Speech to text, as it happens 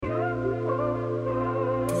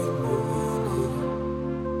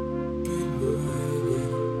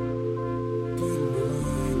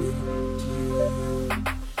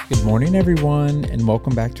Good morning, everyone, and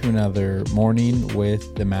welcome back to another Morning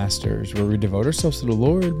with the Masters, where we devote ourselves to the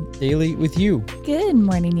Lord daily with you. Good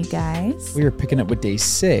morning, you guys. We are picking up with day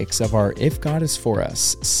 6 of our If God is For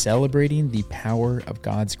Us, celebrating the power of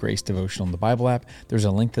God's grace devotional in the Bible app. There's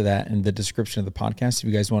a link to that in the description of the podcast if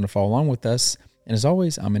you guys want to follow along with us. And as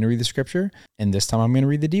always, I'm going to read the scripture, and this time I'm going to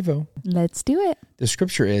read the Devo. Let's do it. The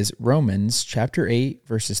scripture is Romans chapter 8,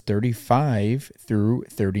 verses 35 through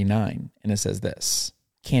 39, and it says this: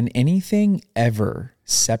 Can anything ever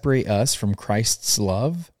separate us from Christ's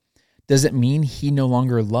love? Does it mean he no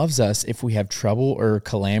longer loves us if we have trouble or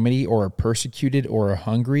calamity or are persecuted or are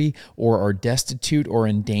hungry or are destitute or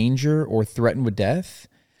in danger or threatened with death?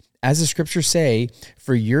 As the scriptures say,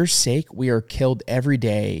 for your sake we are killed every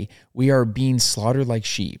day. We are being slaughtered like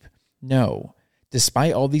sheep. No,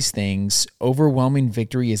 despite all these things, overwhelming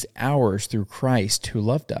victory is ours through Christ who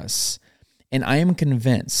loved us. And I am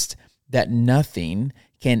convinced that nothing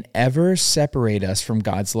can ever separate us from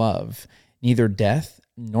God's love, neither death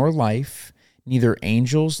nor life, neither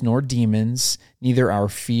angels nor demons, neither our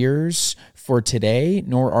fears for today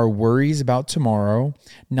nor our worries about tomorrow.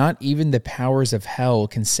 Not even the powers of hell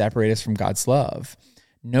can separate us from God's love.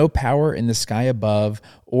 No power in the sky above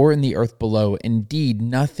or in the earth below. Indeed,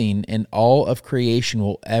 nothing in all of creation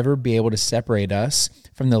will ever be able to separate us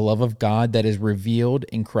from the love of God that is revealed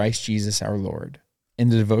in Christ Jesus our Lord.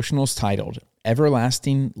 And the devotional is titled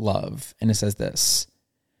Everlasting Love, and it says this: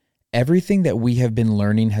 Everything that we have been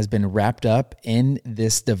learning has been wrapped up in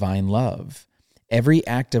this divine love. Every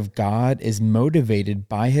act of God is motivated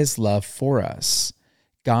by his love for us.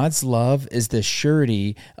 God's love is the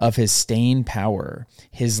surety of his staying power.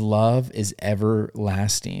 His love is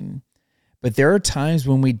everlasting. But there are times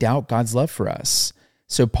when we doubt God's love for us.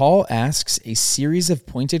 So Paul asks a series of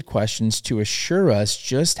pointed questions to assure us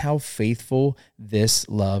just how faithful this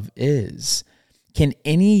love is. Can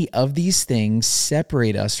any of these things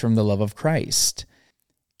separate us from the love of Christ?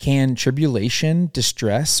 Can tribulation,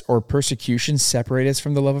 distress, or persecution separate us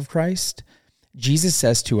from the love of Christ? Jesus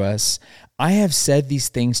says to us, I have said these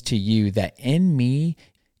things to you that in me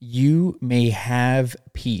you may have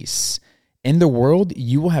peace. In the world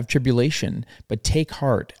you will have tribulation, but take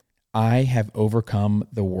heart, I have overcome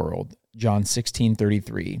the world. John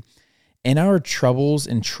 16:33. In our troubles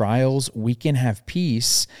and trials, we can have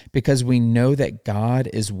peace because we know that God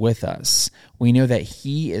is with us. We know that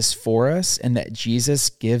he is for us and that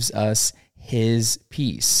Jesus gives us his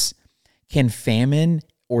peace. Can famine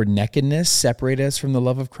or nakedness separate us from the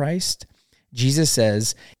love of Christ? Jesus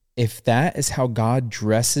says, if that is how God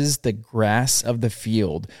dresses the grass of the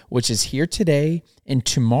field, which is here today and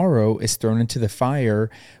tomorrow is thrown into the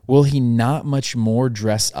fire, will he not much more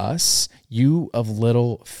dress us, you of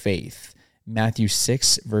little faith? Matthew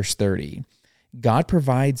 6, verse 30. God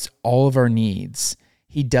provides all of our needs.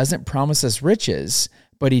 He doesn't promise us riches,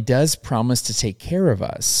 but he does promise to take care of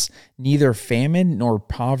us. Neither famine nor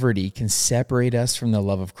poverty can separate us from the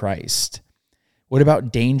love of Christ. What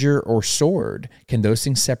about danger or sword? Can those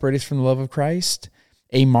things separate us from the love of Christ?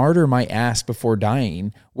 A martyr might ask before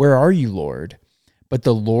dying, where are you, Lord? But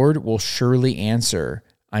the Lord will surely answer,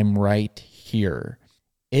 I'm right here.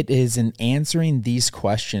 It is in answering these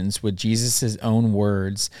questions with Jesus' own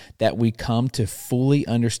words that we come to fully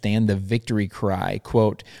understand the victory cry,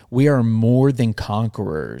 quote, we are more than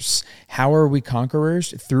conquerors. How are we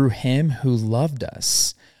conquerors? Through him who loved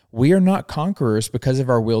us. We are not conquerors because of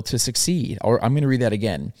our will to succeed. Or I'm going to read that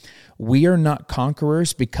again. We are not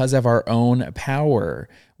conquerors because of our own power.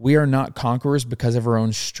 We are not conquerors because of our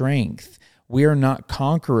own strength. We are not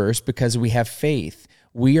conquerors because we have faith.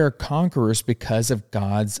 We are conquerors because of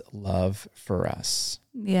God's love for us.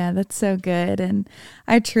 Yeah, that's so good. And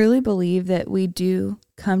I truly believe that we do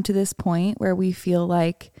come to this point where we feel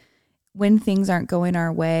like when things aren't going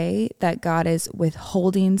our way, that God is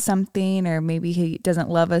withholding something, or maybe he doesn't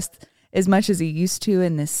love us as much as he used to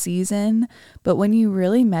in this season. But when you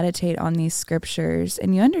really meditate on these scriptures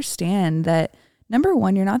and you understand that, number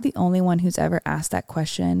one, you're not the only one who's ever asked that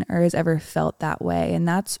question or has ever felt that way. And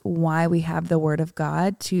that's why we have the word of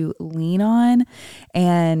God to lean on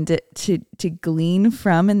and to glean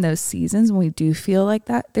from in those seasons when we do feel like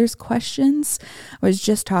that. There's questions. I was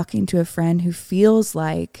just talking to a friend who feels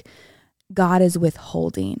like God is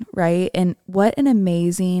withholding, right? And what an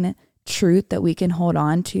amazing truth that we can hold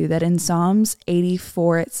on to, that in Psalms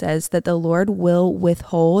 84, it says that the Lord will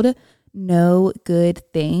withhold no good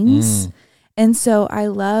things. And so I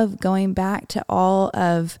love going back to all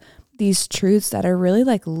of these truths that are really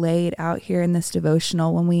like laid out here in this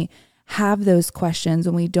devotional when we have those questions,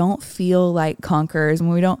 when we don't feel like conquerors,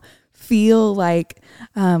 when we don't feel like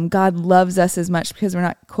God loves us as much because we're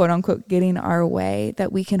not quote unquote getting our way,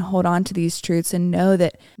 that we can hold on to these truths and know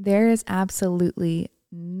that there is absolutely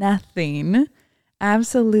nothing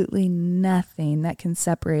that can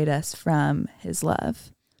separate us from his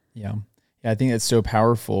love. Yeah. I think that's so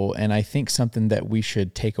powerful. And I think something that we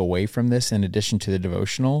should take away from this, in addition to the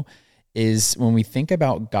devotional, is when we think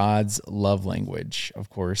about God's love language. Of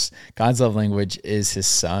course, God's love language is his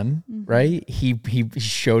son, right? He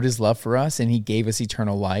showed his love for us and he gave us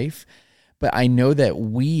eternal life. But I know that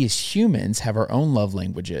we as humans have our own love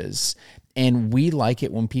languages, and we like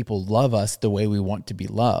it when people love us the way we want to be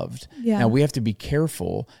loved. Yeah. Now, we have to be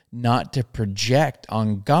careful not to project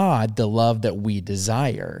on God the love that we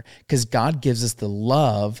desire, because God gives us the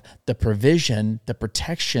love, the provision, the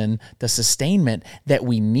protection, the sustainment that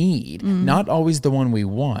we need, not always the one we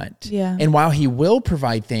want. Yeah. And while he will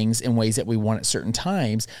provide things in ways that we want at certain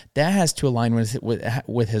times, that has to align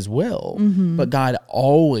with his will. But God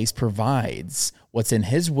always provides what's in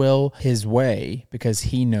his will, his way, because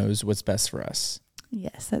he knows what's best for us.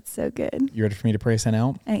 Yes, that's so good. You ready for me to pray us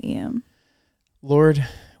out? I am. Lord,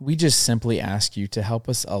 we just simply ask you to help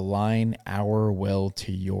us align our will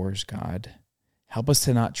to yours, God. Help us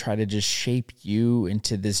to not try to just shape you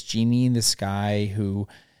into this genie in the sky who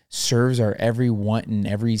serves our every want and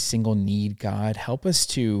every single need, God. Help us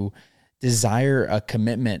to desire a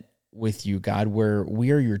commitment with you, God, where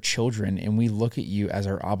we are your children and we look at you as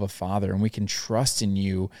our Abba Father, and we can trust in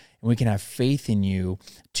you and we can have faith in you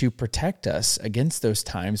to protect us against those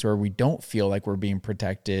times where we don't feel like we're being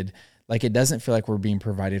protected, like it doesn't feel like we're being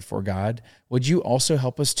provided for, God. Would you also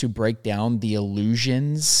help us to break down the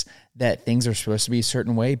illusions that things are supposed to be a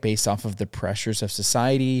certain way based off of the pressures of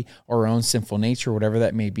society or our own sinful nature, whatever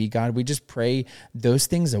that may be, God? We just pray those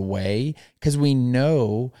things away, because we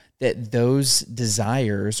know that those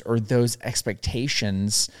desires or those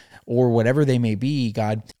expectations or whatever they may be,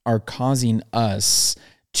 God, are causing us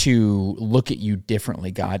to look at you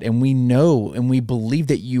differently, God. And we know and we believe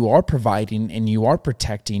that you are providing and you are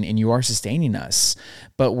protecting and you are sustaining us,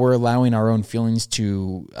 but we're allowing our own feelings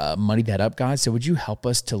to muddy that up, God. So would you help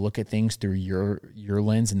us to look at things through your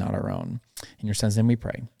lens and not our own? In your son's name we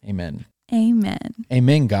pray. Amen. Amen.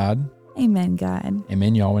 Amen, God. Amen, God.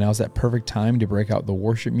 Amen, y'all. When now's that perfect time to break out the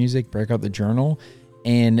worship music, break out the journal,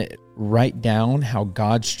 and write down how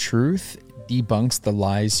God's truth debunks the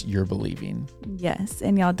lies you're believing. Yes,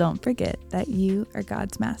 and y'all don't forget that you are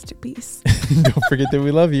God's masterpiece. Don't forget that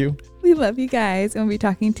we love you. We love you guys, and we'll be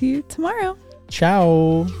talking to you tomorrow.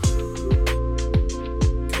 Ciao.